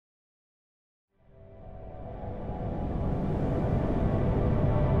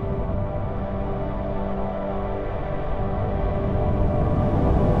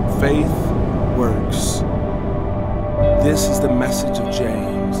Faith works. This is the message of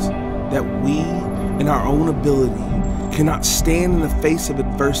James, that we, in our own ability, cannot stand in the face of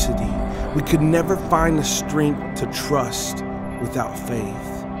adversity. We could never find the strength to trust without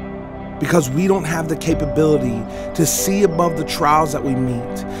faith. Because we don't have the capability to see above the trials that we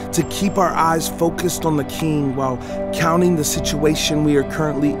meet, to keep our eyes focused on the King while counting the situation we are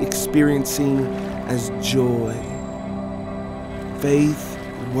currently experiencing as joy. Faith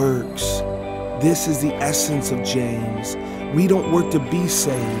works. This is the essence of James. We don't work to be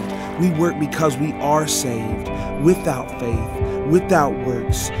saved. We work because we are saved. Without faith, without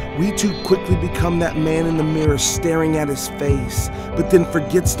works, we too quickly become that man in the mirror staring at his face, but then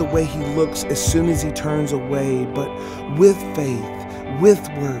forgets the way he looks as soon as he turns away. But with faith, with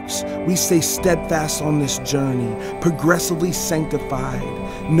works, we stay steadfast on this journey, progressively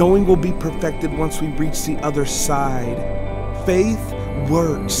sanctified, knowing we'll be perfected once we reach the other side. Faith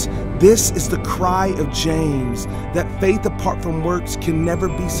works. This is the cry of James, that faith apart from works can never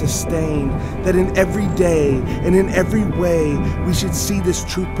be sustained, that in every day and in every way we should see this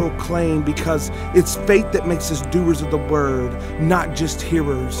truth proclaimed, because it's faith that makes us doers of the word, not just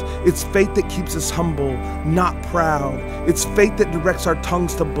hearers. It's faith that keeps us humble, not proud. It's faith that directs our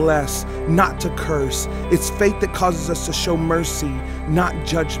tongues to bless, not to curse. It's faith that causes us to show mercy, not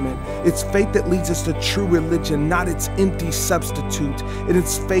judgment. It's faith that leads us to true religion, not its empty substitute. And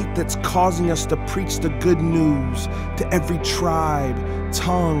it's faith that's causing us to preach the good news to every tribe,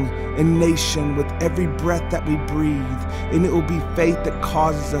 tongue, and nation with every breath that we breathe. And it will be faith that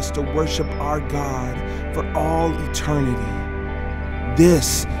causes us to worship our God for all eternity.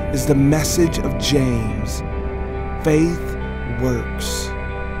 This is the message of James. Faith works.